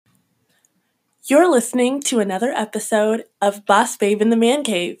You're listening to another episode of Boss Babe in the Man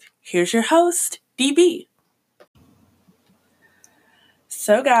Cave. Here's your host, DB.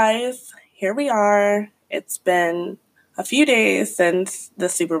 So, guys, here we are. It's been a few days since the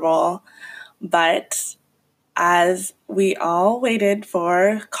Super Bowl, but as we all waited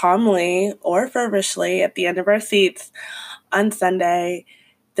for calmly or feverishly at the end of our seats on Sunday,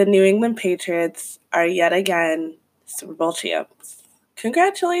 the New England Patriots are yet again Super Bowl champs.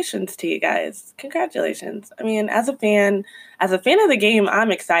 Congratulations to you guys. Congratulations. I mean, as a fan of the game,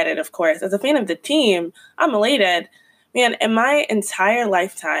 I'm excited, of course. As a fan of the team, I'm elated. Man, in my entire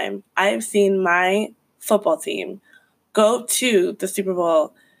lifetime, I've seen my football team go to the Super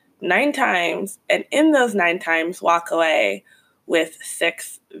Bowl 9 times, and in those 9 times, walk away with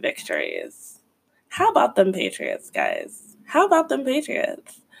 6 victories. How about them Patriots, guys? How about them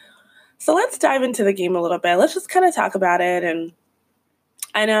Patriots? So let's dive into the game a little bit. Let's just kind of talk about it. And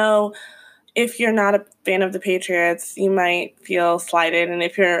I know if you're not a fan of the Patriots, you might feel slighted. And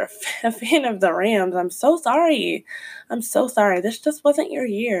if you're a fan of the Rams, I'm so sorry. I'm so sorry. This just wasn't your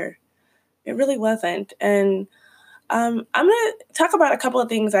year. It really wasn't. And I'm going to talk about a couple of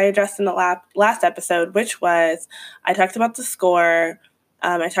things I addressed in the last episode, which was I talked about the score.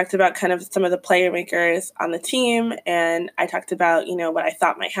 I talked about kind of some of the playmakers on the team, and I talked about, what I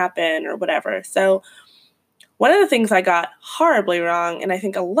thought might happen or whatever. So one of the things I got horribly wrong, and I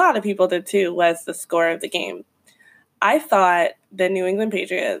think a lot of people did too, was the score of the game. I thought the New England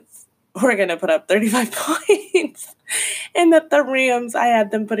Patriots were going to put up 35 points, and that the Rams, I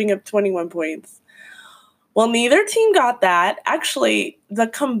had them putting up 21 points. Well, neither team got that. Actually, the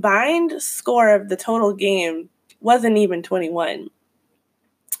combined score of the total game wasn't even 21.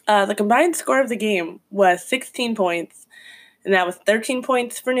 The combined score of the game was 16 points, and that was 13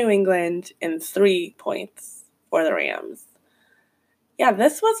 points for New England and 3 points for the Rams. Yeah,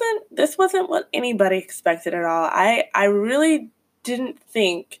 this wasn't what anybody expected at all. I really didn't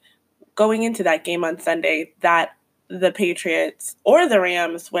think going into that game on Sunday that the Patriots or the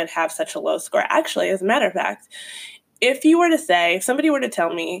Rams would have such a low score. Actually, as a matter of fact, if somebody were to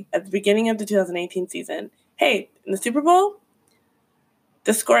tell me at the beginning of the 2018 season, hey, in the Super Bowl,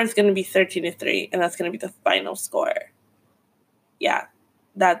 the score is going to be 13-3, and that's going to be the final score. Yeah,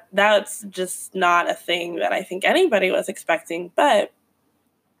 that's just not a thing that I think anybody was expecting. But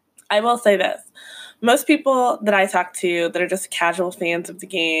I will say this. Most people that I talk to that are just casual fans of the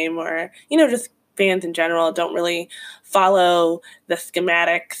game or, just fans in general don't really follow the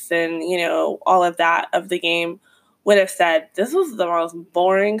schematics and, all of that of the game would have said this was the most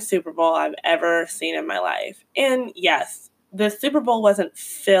boring Super Bowl I've ever seen in my life. And yes, the Super Bowl wasn't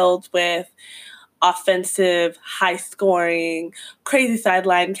filled with offensive, high scoring, crazy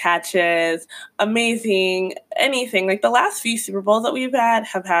sideline catches, amazing anything. Like the last few Super Bowls that we've had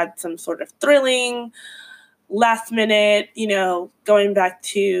have had some sort of thrilling, last minute, going back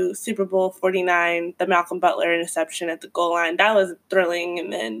to Super Bowl 49, the Malcolm Butler interception at the goal line. That was thrilling.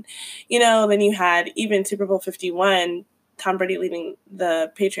 And then, then you had even Super Bowl 51, Tom Brady leading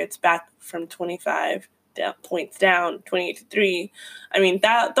the Patriots back from 25 points down, 28-3. I mean,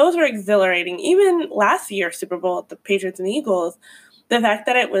 those were exhilarating. Even last year's Super Bowl, the Patriots and the Eagles, the fact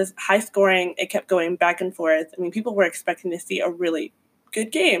that it was high scoring, it kept going back and forth. I mean, people were expecting to see a really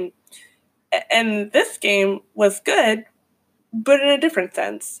good game. And this game was good, but in a different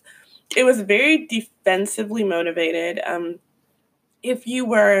sense. It was very defensively motivated. If you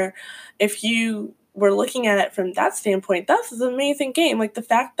were looking at it from that standpoint, that was an amazing game. Like the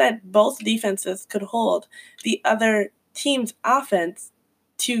fact that both defenses could hold the other team's offense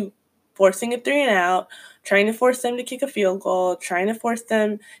to forcing a 3 and out, trying to force them to kick a field goal, trying to force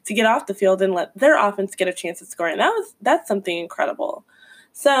them to get off the field and let their offense get a chance at scoring. That's something incredible.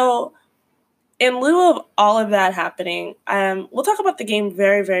 So in lieu of all of that happening, we'll talk about the game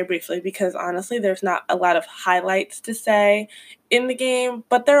very, very briefly because honestly, there's not a lot of highlights to say in the game,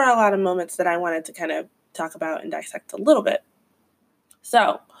 but there are a lot of moments that I wanted to kind of talk about and dissect a little bit.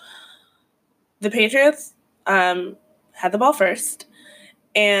 So the Patriots had the ball first,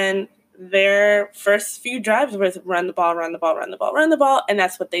 and their first few drives was run the ball, and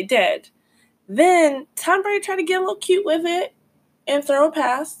that's what they did. Then Tom Brady tried to get a little cute with it and throw a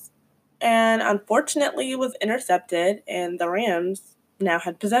pass. And unfortunately, it was intercepted, and the Rams now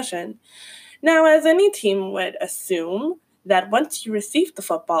had possession. Now, as any team would assume, that once you receive the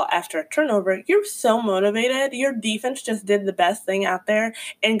football after a turnover, you're so motivated. Your defense just did the best thing out there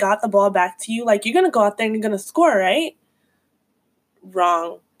and got the ball back to you. Like, you're going to go out there and you're going to score, right?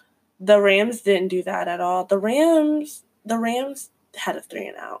 Wrong. The Rams didn't do that at all. The Rams had a 3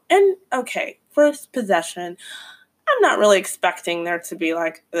 and out. And, okay, first possession. I'm not really expecting there to be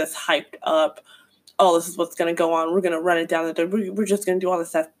like this hyped up, oh, this is what's going to go on. We're going to run it down we're just going to do all this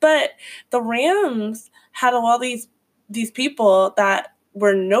stuff. But the Rams had all these people that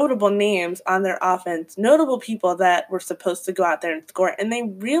were notable names on their offense, notable people that were supposed to go out there and score. And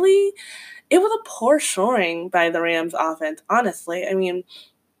it was a poor showing by the Rams offense, honestly. I mean,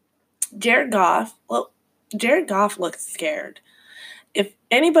 Jared Goff looked scared. If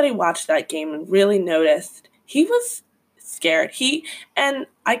anybody watched that game and really noticed, he was scared. And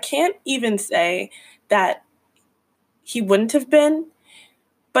I can't even say that he wouldn't have been,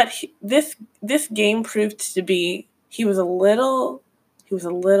 but this game proved to be he was a little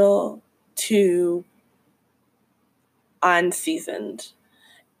too unseasoned.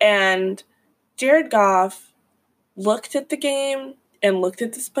 And Jared Goff looked at the game and looked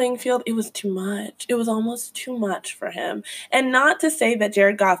at this playing field. It was too much. It was almost too much for him. And not to say that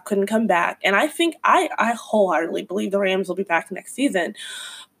Jared Goff couldn't come back. And I think I wholeheartedly believe the Rams will be back next season.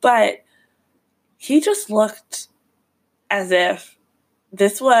 But he just looked as if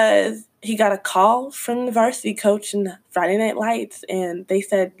he got a call from the varsity coach in Friday Night Lights, and they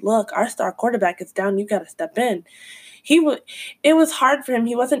said, look, our star quarterback is down. You got to step in. It was hard for him.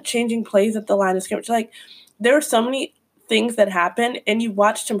 He wasn't changing plays at the line of scrimmage. Like, there were so many things that happened, and you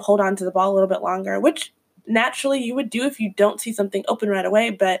watched him hold on to the ball a little bit longer, which naturally you would do if you don't see something open right away.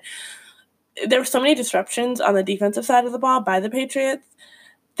 But there were so many disruptions on the defensive side of the ball by the Patriots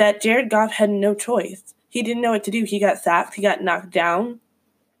that Jared Goff had no choice. He didn't know what to do. He got sacked. He got knocked down.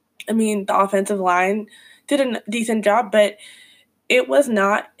 I mean, the offensive line did a decent job, but it was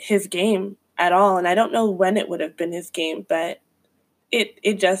not his game at all. And I don't know when it would have been his game, but it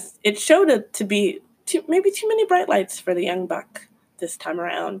showed it to be maybe too many bright lights for the young buck this time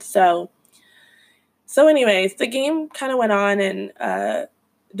around. So anyways, the game kind of went on, and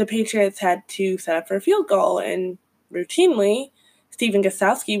the Patriots had to set up for a field goal, and routinely Stephen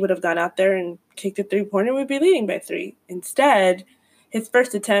Gostkowski would have gone out there and kicked a 3-pointer and we'd be leading by 3. Instead, his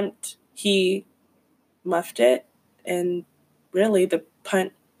first attempt, he muffed it, and really the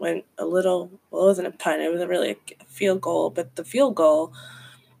punt went it wasn't a punt, it was really a field goal, but the field goal,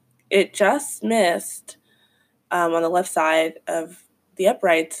 it just missed on the left side of the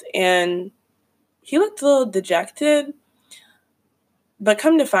uprights, and he looked a little dejected, but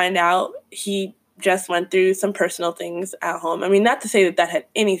come to find out, he just went through some personal things at home. I mean, not to say that had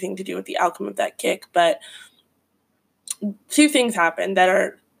anything to do with the outcome of that kick, but 2 things happened that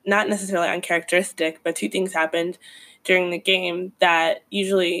are not necessarily uncharacteristic, but 2 things happened during the game that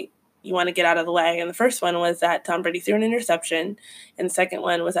usually you want to get out of the way. And the first one was that Tom Brady threw an interception, and the second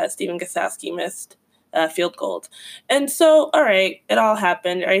one was that Stephen Gostkowski missed field goal. And so, all right, it all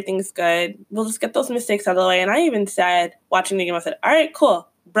happened. Everything's good. We'll just get those mistakes out of the way. And I even said, watching the game, I said, all right, cool.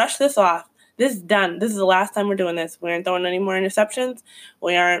 Brush this off. This is done. This is the last time we're doing this. We aren't throwing any more interceptions.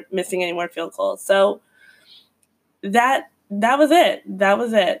 We aren't missing any more field goals. So that was it. That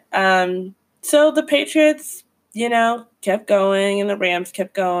was it. So the Patriots, kept going, and the Rams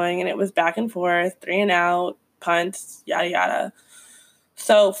kept going, and it was back and forth, 3 and out, punts, yada, yada.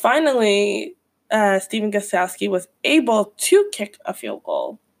 So finally, Stephen Gostkowski was able to kick a field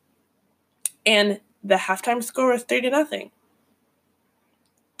goal, and the halftime score was 3-0.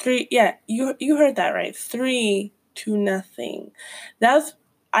 3, yeah, you heard that right, 3-0.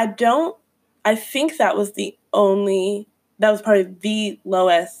 I think that was probably the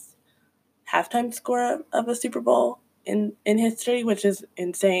lowest halftime score of a Super Bowl in history, which is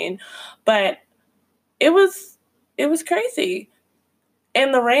insane. But it was crazy.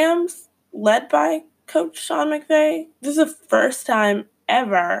 And the Rams, led by Coach Sean McVay, this is the first time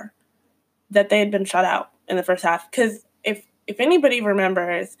ever that they had been shut out in the first half. Because if anybody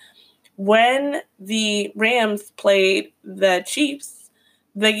remembers, when the Rams played the Chiefs,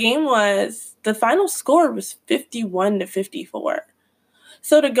 the final score was 51-54.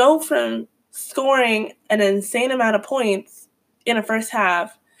 So to go from scoring an insane amount of points in a first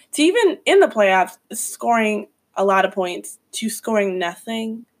half to even in the playoffs scoring a lot of points to scoring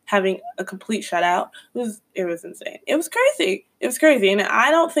nothing, having a complete shutout, it was insane. It was crazy. It was crazy. And I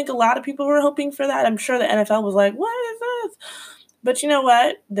don't think a lot of people were hoping for that. I'm sure the NFL was like, what is this? But you know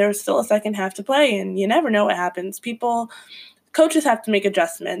what? There's still a second half to play, and you never know what happens. Coaches have to make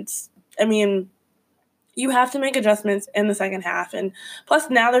adjustments. I mean, you have to make adjustments in the second half. And plus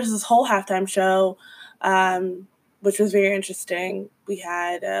now there's this whole halftime show, which was very interesting. We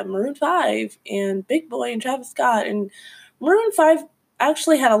had Maroon 5 and Big Boy and Travis Scott. And Maroon 5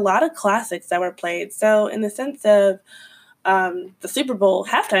 actually had a lot of classics that were played. So in the sense of the Super Bowl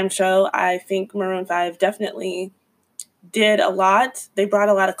halftime show, I think Maroon 5 definitely did a lot. They brought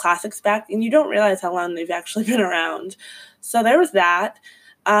a lot of classics back, and you don't realize how long they've actually been around. So there was that.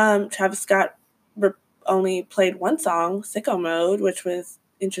 Travis Scott only played one song, Sicko Mode, which was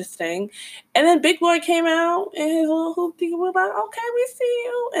interesting. And then Big Boy came out and his little hoopty was like, okay, we see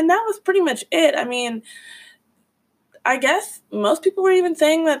you. And that was pretty much it. I mean, I guess most people were even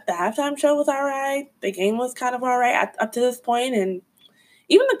saying that the halftime show was all right. The game was kind of all right up to this point, and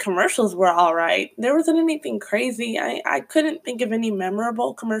even the commercials were all right. There wasn't anything crazy. I couldn't think of any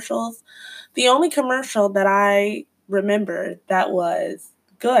memorable commercials. The only commercial that I remember that was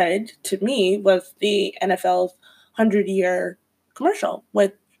good to me was the NFL's 100-year commercial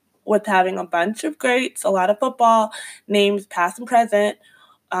with having a bunch of greats, a lot of football names, past and present,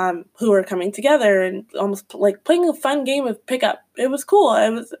 who were coming together and almost like playing a fun game of pickup. It was cool.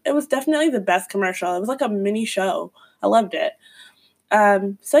 It was definitely the best commercial. It was like a mini show. I loved it.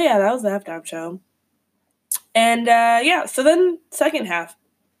 So yeah, that was the halftime show. And so then second half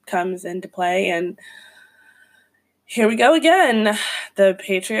comes into play, and here we go again. The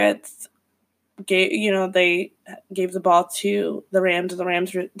Patriots they gave the ball to the Rams. The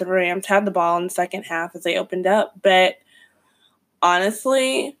Rams had the ball in the second half as they opened up, but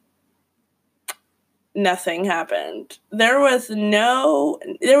honestly, nothing happened. There was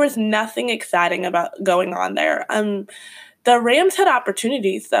nothing exciting about going on there. The Rams had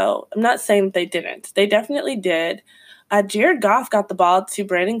opportunities, though. I'm not saying that they didn't. They definitely did. Jared Goff got the ball to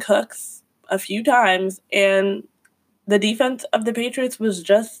Brandon Cooks a few times, and the defense of the Patriots was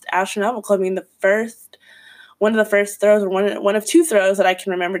just astronomical. I mean, one of the first throws, or one of two throws that I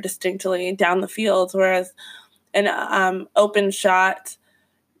can remember distinctly down the field, whereas an open shot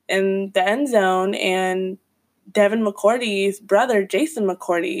in the end zone, and Devin McCourty's brother, Jason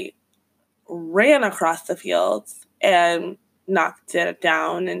McCourty, ran across the field and knocked it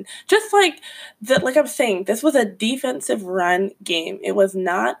down. And just like I'm saying, this was a defensive run game. It was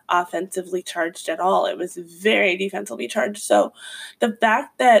not offensively charged at all. It was very defensively charged. So the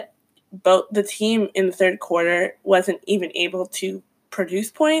fact that both the team in the third quarter wasn't even able to produce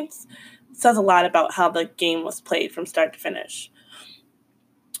points says a lot about how the game was played from start to finish.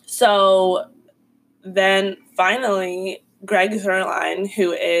 So then finally, Greg Zuerlein,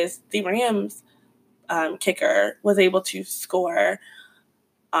 who is the Rams kicker, was able to score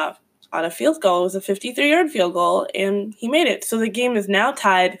on a field goal. It was a 53-yard field goal, and he made it. So the game is now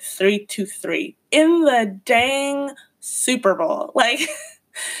tied 3-3 in the dang Super Bowl. Like,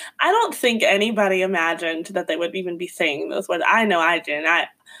 I don't think anybody imagined that they would even be saying those words. I know I didn't.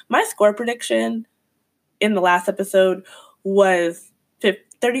 My score prediction in the last episode was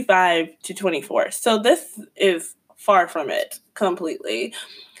 35-24. So this is far from it completely.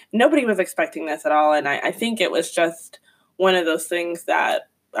 Nobody was expecting this at all, and I think it was just one of those things that,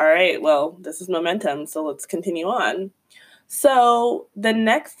 all right, well, this is momentum, so let's continue on. So the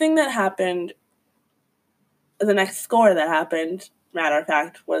next thing that happened, the next score that happened, matter of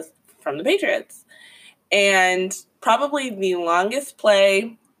fact, was from the Patriots. And probably the longest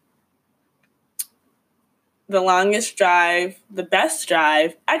play, the longest drive, the best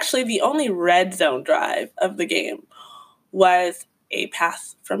drive, actually the only red zone drive of the game was a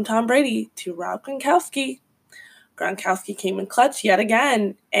pass from Tom Brady to Rob Gronkowski. Gronkowski came in clutch yet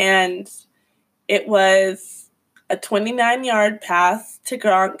again, and it was a 29-yard pass to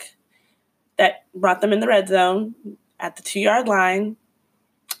Gronk that brought them in the red zone at the 2-yard line.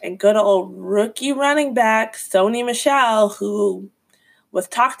 And good old rookie running back, Sony Michel, who was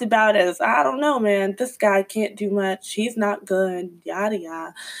talked about as, I don't know, man, this guy can't do much. He's not good, yada,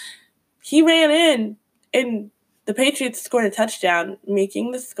 yada. He ran in, and the Patriots scored a touchdown,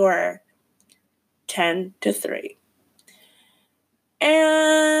 making the score 10-3.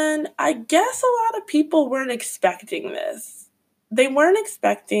 And I guess a lot of people weren't expecting this. They weren't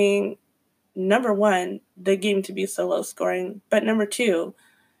expecting, number one, the game to be so low scoring, but number two,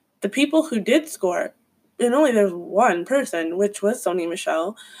 the people who did score, and only there's one person, which was Sony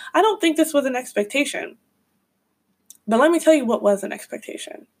Michel, I don't think this was an expectation. But let me tell you what was an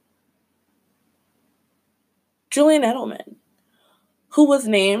expectation. Julian Edelman, who was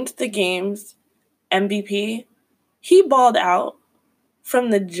named the game's MVP, he balled out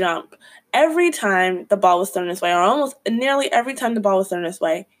from the jump. Every time the ball was thrown his way, or almost nearly every time the ball was thrown his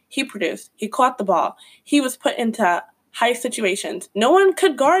way, he produced. He caught the ball. He was put into high situations. No one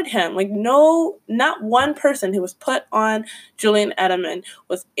could guard him. Not one person who was put on Julian Edelman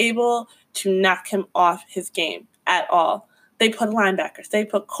was able to knock him off his game at all. They put linebackers. They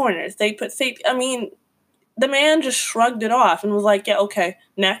put corners. They put safety. I mean, the man just shrugged it off and was like, yeah, okay,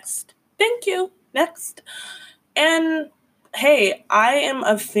 next. Thank you. Next. And hey, I am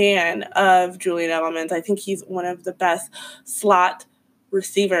a fan of Julian Edelman. I think he's one of the best slot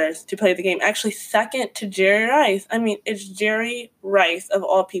receivers to play the game. Actually, second to Jerry Rice. I mean, it's Jerry Rice of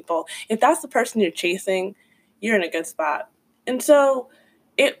all people. If that's the person you're chasing, you're in a good spot. And so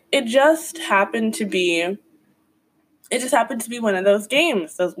it just happened to be one of those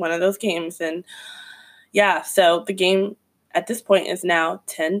games. And yeah, so the game at this point is now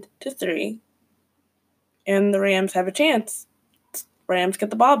 10-3, and the Rams have a chance. Rams get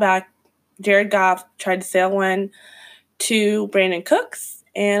the ball back. Jared Goff tried to sail one to Brandon Cooks,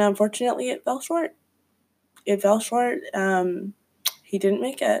 and unfortunately it fell short. He didn't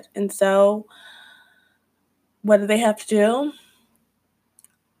make it. And so what do they have to do?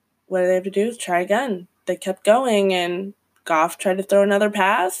 What do they have to do is try again. They kept going, and Goff tried to throw another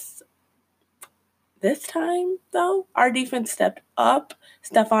pass. This time, though, our defense stepped up.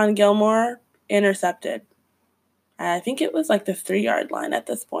 Stephon Gilmore intercepted. I think it was like the 3-yard line at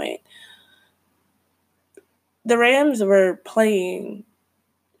this point. The Rams were playing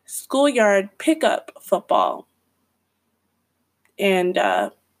schoolyard pickup football. And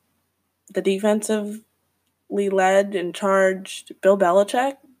the defensively led and charged Bill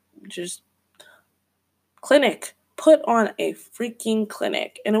Belichick just put on a freaking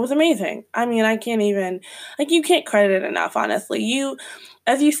clinic. And it was amazing. I mean, I can't even, you can't credit it enough, honestly.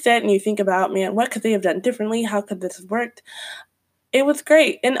 As you sit and you think about, man, what could they have done differently? How could this have worked? It was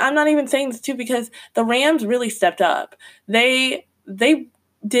great. And I'm not even saying this too because the Rams really stepped up. They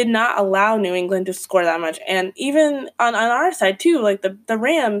did not allow New England to score that much. And even on our side too, like the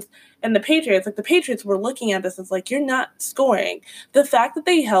Rams and the Patriots, like the Patriots were looking at this as like, you're not scoring. The fact that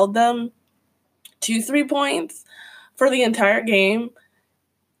they held them to 3 points for the entire game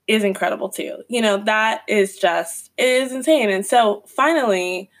is incredible too. That is just, it is insane. And so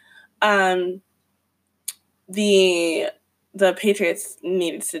finally, the Patriots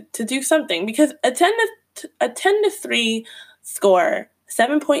needed to do something because a 10-3 score,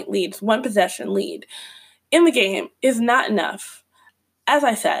 7-point lead, 1 possession lead in the game is not enough. As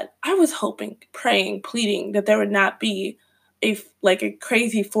I said, I was hoping, praying, pleading that there would not be a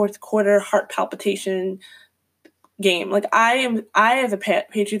crazy fourth quarter heart palpitation game. I as a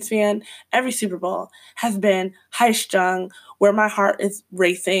Patriots fan, every Super Bowl has been high strung where my heart is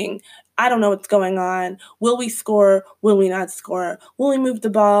racing. I don't know what's going on. Will we score? Will we not score? Will we move the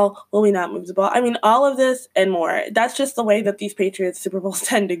ball? Will we not move the ball? I mean, all of this and more. That's just the way that these Patriots Super Bowls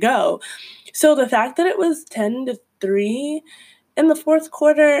tend to go. So the fact that it was 10-3 in the fourth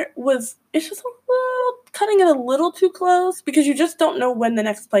quarter it's just cutting it a little too close because you just don't know when the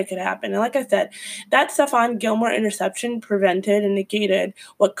next play could happen. And like I said, that Stephon Gilmore interception prevented and negated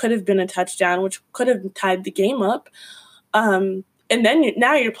what could have been a touchdown, which could have tied the game up. And then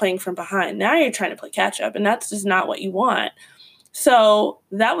now you're playing from behind. Now you're trying to play catch up, and that's just not what you want. So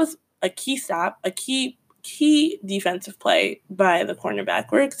that was a key stop, a key defensive play by the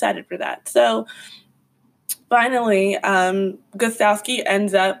cornerback. We're excited for that. So finally, Gostkowski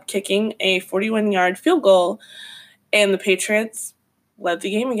ends up kicking a 41-yard field goal, and the Patriots led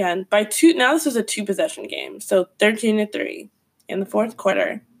the game again by 2. Now this was a 2-possession game, so 13-3 in the fourth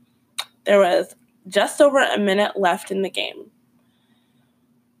quarter. There was just over a minute left in the game.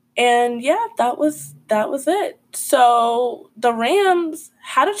 And yeah, that was it. So the Rams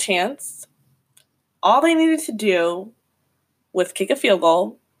had a chance. All they needed to do was kick a field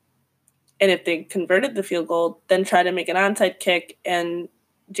goal. And if they converted the field goal, then try to make an onside kick, and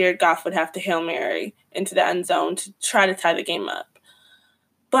Jared Goff would have to Hail Mary into the end zone to try to tie the game up.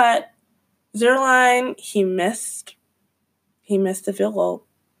 But Zuerlein, he missed the field goal,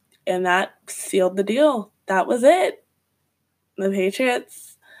 and that sealed the deal. That was it. The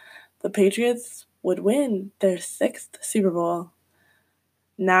Patriots would win their 6th Super Bowl.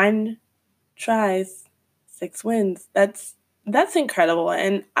 9 tries, 6 wins. That's incredible.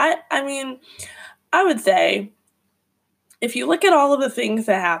 And I mean, I would say if you look at all of the things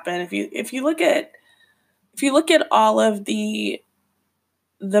that happen, if you look at all of the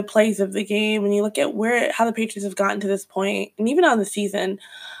plays of the game and you look at how the Patriots have gotten to this point, and even on the season,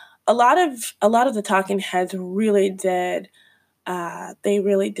 a lot of the talking heads really did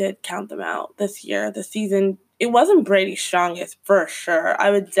count them out this year, this season. It wasn't Brady's strongest for sure.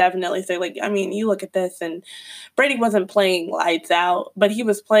 I would definitely say, you look at this and Brady wasn't playing lights out, but he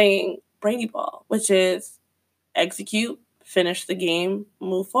was playing Brady ball, which is execute, finish the game,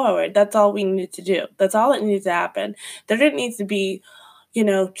 move forward. That's all we needed to do. That's all that needed to happen. There didn't need to be,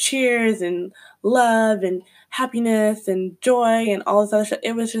 cheers and love and happiness and joy and all this other stuff.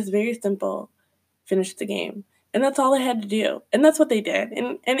 It was just very simple. Finish the game. And that's all they had to do. And that's what they did.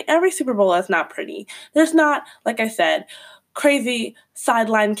 And every Super Bowl is not pretty. There's not, like I said, crazy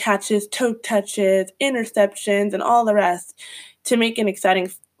sideline catches, toe touches, interceptions, and all the rest to make an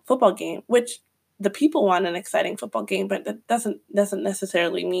exciting football game, which the people want an exciting football game, but that doesn't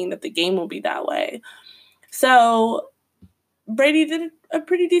necessarily mean that the game will be that way. So Brady did a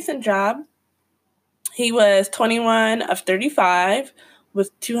pretty decent job. He was 21 of 35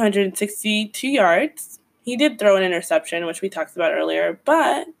 with 262 yards. He did throw an interception, which we talked about earlier,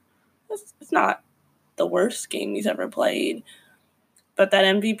 but it's not the worst game he's ever played. But that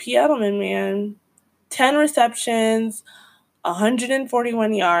MVP Edelman, man, 10 receptions,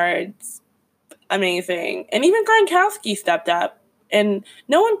 141 yards, amazing. And even Gronkowski stepped up. And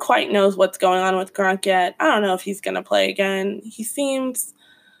no one quite knows what's going on with Gronk yet. I don't know if he's going to play again. He's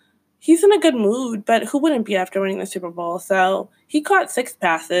in a good mood, but who wouldn't be after winning the Super Bowl? So he caught 6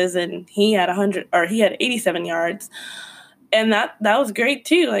 passes and he had 87 yards. And that was great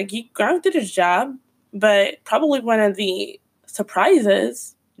too. Like, Gronk did his job, but probably one of the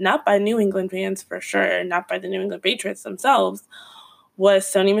surprises, not by New England fans for sure, not by the New England Patriots themselves, was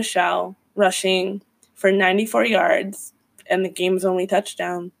Sony Michel rushing for 94 yards and the game's only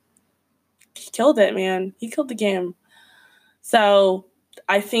touchdown. He killed it, man. He killed the game. So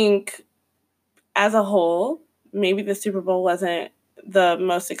I think as a whole, maybe the Super Bowl wasn't the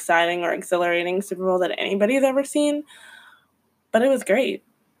most exciting or exhilarating Super Bowl that anybody's ever seen, but it was great.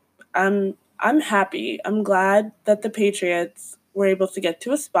 I'm happy. I'm glad that the Patriots were able to get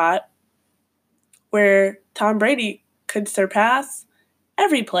to a spot where Tom Brady could surpass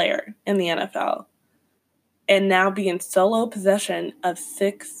every player in the NFL and now be in solo possession of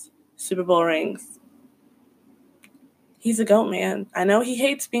 6 Super Bowl rings. He's a GOAT, man. I know he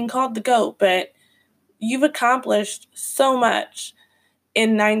hates being called the GOAT, but you've accomplished so much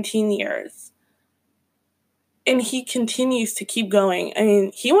in 19 years. And he continues to keep going. I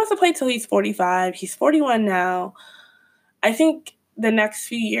mean, he wants to play till he's 45. He's 41 now. I think the next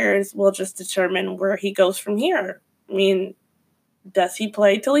few years will just determine where he goes from here. I mean, does he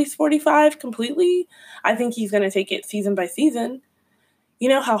play till he's 45 completely? I think he's going to take it season by season. You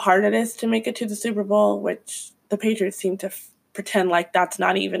know how hard it is to make it to the Super Bowl, which the Patriots seem to pretend like that's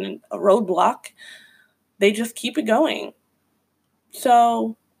not even a roadblock. They just keep it going.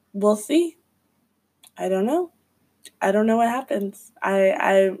 So we'll see. I don't know. I don't know what happens.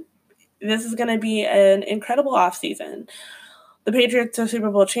 This is going to be an incredible offseason. The Patriots are Super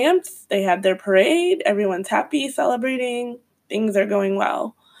Bowl champs. They had their parade. Everyone's happy, celebrating. Things are going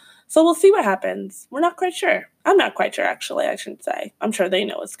well. So we'll see what happens. We're not quite sure. I'm not quite sure, actually, I should say. I'm sure they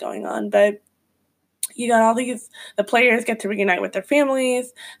know what's going on. But you got the players get to reunite with their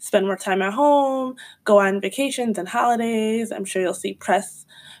families, spend more time at home, go on vacations and holidays. I'm sure you'll see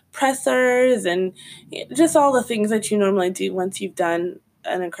pressers and just all the things that you normally do once you've done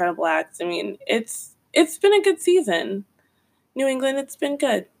an incredible act. I mean, it's been a good season. New England, it's been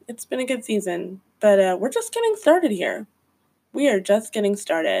good. It's been a good season. But we're just getting started here. We are just getting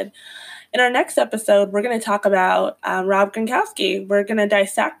started. In our next episode, we're going to talk about Rob Gronkowski. We're going to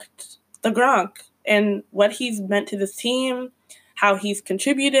dissect the Gronk and what he's meant to this team, how he's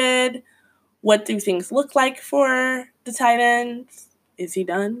contributed, what do things look like for the tight ends. Is he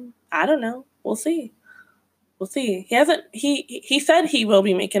done? I don't know. We'll see. We'll see. He said he will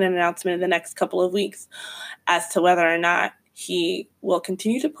be making an announcement in the next couple of weeks as to whether or not he will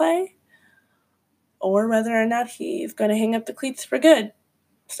continue to play or whether or not he's going to hang up the cleats for good.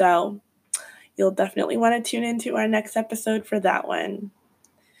 So you'll definitely want to tune into our next episode for that one.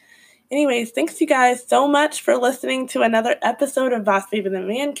 Anyways, thanks you guys so much for listening to another episode of Boss Babe in the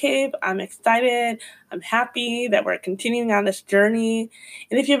Man Cave. I'm excited. I'm happy that we're continuing on this journey.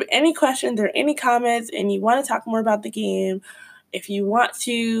 And if you have any questions or any comments and you want to talk more about the game, if you want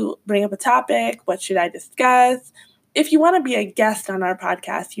to bring up a topic, what should I discuss? If you want to be a guest on our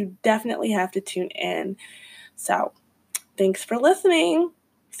podcast, you definitely have to tune in. So, thanks for listening.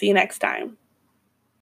 See you next time.